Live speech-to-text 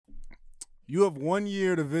You have 1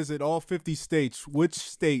 year to visit all 50 states. Which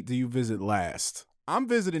state do you visit last? I'm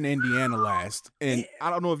visiting Indiana last, and I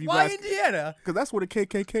don't know if you Why guys... Indiana? Because that's where the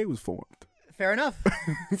KKK was formed. Fair enough.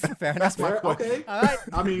 Fair enough. Okay. All right.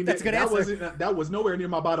 I mean, That's a good answer. that was nowhere near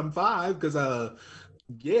my bottom 5 because,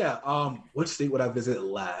 which state would I visit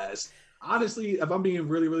last? Honestly, if I'm being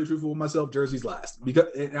really, really truthful with myself, Jersey's last.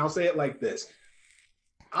 Because, and I'll say it like this: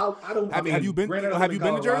 Have you been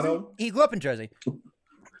to Jersey? He grew up in Jersey.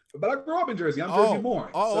 But I grew up in Jersey. I'm Jersey born.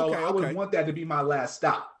 Oh, okay, I would want that to be my last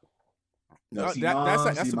stop. That's see a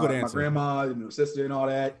good answer. My grandma and sister and all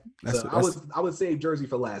that. I would save Jersey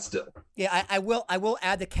for last still. Yeah, I will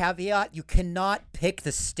add the caveat: you cannot pick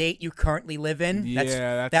the state you currently live in.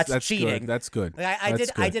 That's cheating. Good. That's good. Like,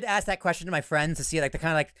 I did ask that question to my friends to see like the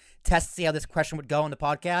kind of like test to see how this question would go on the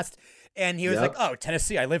podcast. And he was like, "Oh,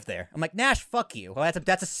 Tennessee, I live there." I'm like, "Nash, fuck you." Well,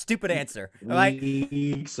 that's a stupid answer. All right.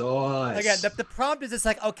 Weak sauce. Again, the prompt is just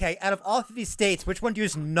like, okay, out of all 50 states, which one do you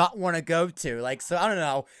just not want to go to? Like, so I don't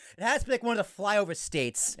know. It has to be like one of the flyover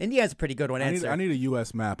states. Indiana's a pretty good one. I need a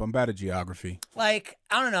U.S. map. I'm bad at geography. Like,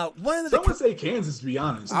 I don't know. Someone say Kansas, to be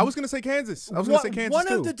honest. I was gonna say Kansas.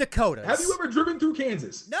 One of the Dakotas. Have you ever driven through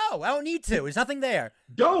Kansas? No, I don't need to. There's nothing there.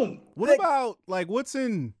 Don't. What about like what's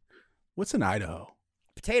in Idaho?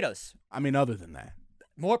 Potatoes. I mean, other than that,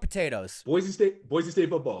 more potatoes. Boise State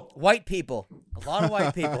football. White people. A lot of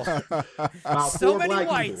white people. So many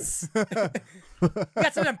whites.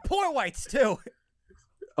 Got some of them poor whites too.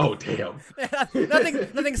 Oh damn.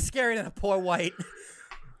 nothing scarier than a poor white.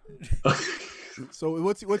 So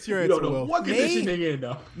what's your answer? You don't know Will? what condition they in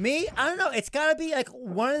though. Me? I don't know. It's got to be like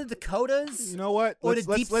one of the Dakotas. You know what? Or Let's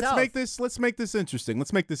the deep south. make this interesting.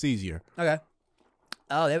 Let's make this easier. Okay.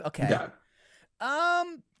 Oh, okay. Yeah.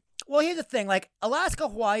 Well, here's the thing. Like, Alaska,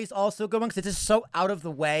 Hawaii is also a good one because it's just so out of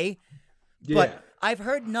the way. Yeah. But I've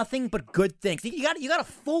heard nothing but good things. You got a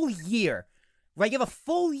full year, right? You have a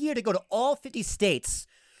full year to go to all 50 states.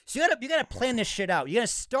 So you gotta plan this shit out. You're gonna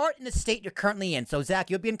start in the state you're currently in. So Zach,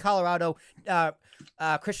 you'll be in Colorado.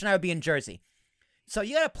 Christian and I will be in Jersey. So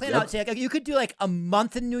you gotta plan out. Say, like, you could do like a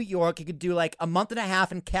month in New York. You could do like a month and a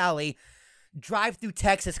half in Cali. Drive through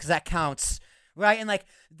Texas because that counts. Right, and like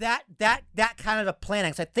that kind of a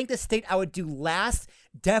planning. So I think the state I would do last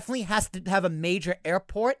definitely has to have a major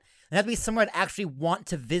airport and have to be somewhere I'd actually want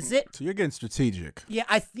to visit. So you're getting strategic. Yeah,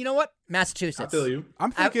 you know what? Massachusetts. I feel you.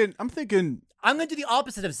 I'm thinking. I'm gonna do the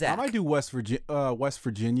opposite of Zach. I might do West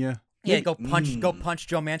Virginia. Yeah, go punch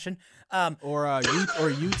Joe Manchin. Or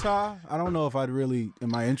Utah. I don't know if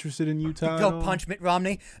am I interested in Utah? Go punch Mitt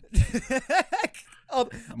Romney. I'm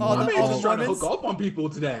just trying to hook up on people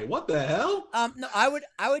today. What the hell? No, I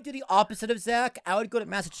would do the opposite of Zach. I would go to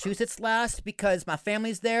Massachusetts last because my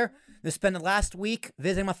family's there. They spend the last week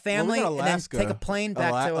visiting my family and then take a plane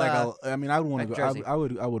back to. I would want to go. Jersey. I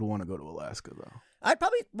would want to go to Alaska though. I'd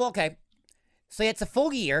probably okay. So it's a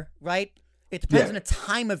full year, right? It depends on the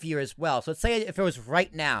time of year as well. So let's say if it was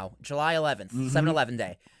right now, July 11th, 7-Eleven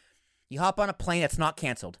day, you hop on a plane that's not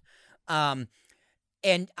canceled. And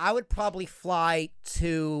I would probably fly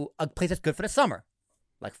to a place that's good for the summer,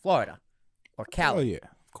 like Florida or Cali. Oh, yeah,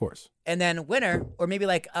 of course. And then winter, or maybe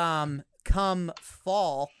like come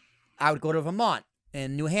fall, I would go to Vermont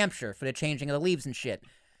and New Hampshire for the changing of the leaves and shit.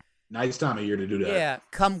 Nice time of year to do that. Yeah.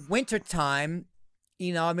 Come winter time,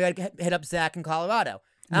 I'd hit up Zach in Colorado.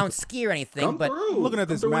 I don't ski or anything, but I'm looking at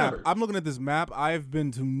this map. I've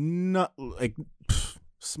been to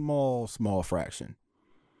small fraction.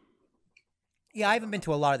 Yeah, I haven't been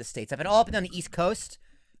to a lot of the states. I've been all up and down the East Coast.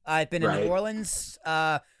 I've been in New Orleans.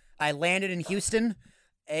 I landed in Houston,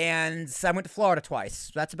 and I went to Florida twice.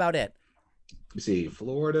 That's about it. You see,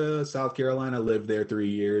 Florida, South Carolina, lived there 3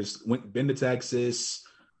 years. Been to Texas,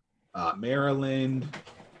 Maryland,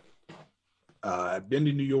 been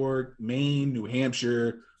to New York, Maine, New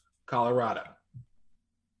Hampshire, Colorado.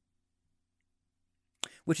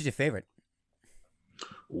 Which is your favorite?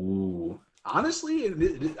 Ooh. Honestly,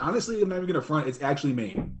 I'm not even gonna front. It's actually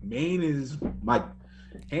Maine. Maine is my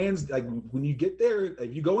hands. Like when you get there,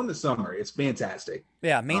 if you go in the summer, it's fantastic.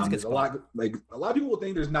 Yeah, Maine's a good spot. A lot of people will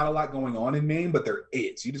think there's not a lot going on in Maine, but there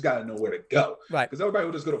is. You just gotta know where to go. Right. Because everybody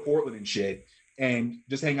will just go to Portland and shit and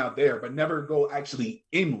just hang out there, but never go actually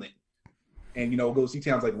inland and go see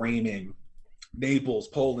towns like Raymond, Naples,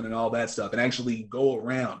 Poland, and all that stuff, and actually go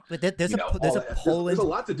around. But there's a Poland. There's a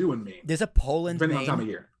lot to do in Maine. There's a Poland, depending Maine. on time of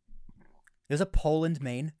year. There's a Poland,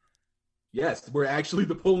 Maine. Yes, where actually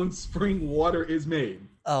the Poland spring water is made.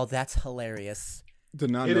 Oh, that's hilarious.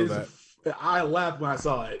 Did not know that. I laughed when I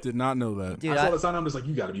saw it. Did not know that. Dude, I saw the sign. I'm just like,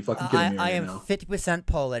 you got to be fucking kidding me. I am 50%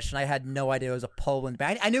 Polish, and I had no idea it was a Poland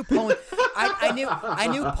band. I knew Poland. I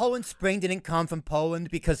knew Poland Spring didn't come from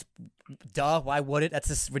Poland because Duh. Why would it? That's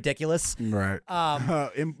just ridiculous. Right.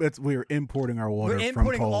 We're importing our water. We're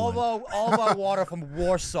importing from all Poland. of our water from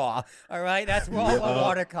Warsaw. All right, that's where all our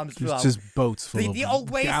water comes from. Just boats full the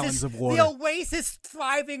of oasis, gallons of water. the oasis,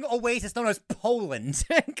 thriving oasis known as Poland.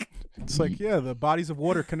 It's like, yeah, the bodies of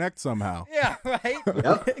water connect somehow. Yeah, right.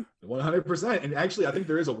 Yep, 100%. And actually, I think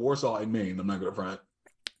there is a Warsaw in Maine. I'm not gonna front.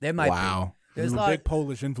 There might be. Wow. There's a a lot big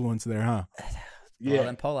Polish influence there, huh? Yeah,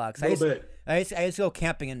 and Polacks. a little bit. I used to go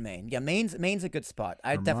camping in Maine. Yeah, Maine's a good spot.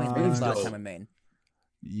 I definitely spent a lot of time in Maine.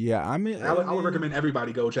 Yeah, I mean, I would recommend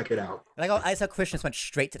everybody go check it out. I saw Christian went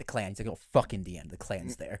straight to the Clan. He's like, "Oh, fuck Indiana, the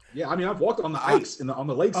Clan's there." Yeah, I mean, I've walked on the ice on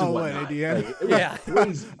the lakes and in whatnot. Indiana? Like, it was Yeah.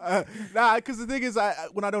 crazy. Nah, because the thing is,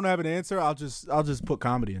 when I don't have an answer, I'll just put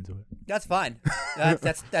comedy into it. That's fine.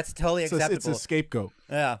 That's totally acceptable. It's a scapegoat.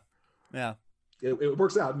 Yeah. It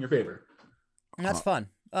works out in your favor. And that's fun.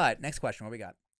 All right, next question. What we got?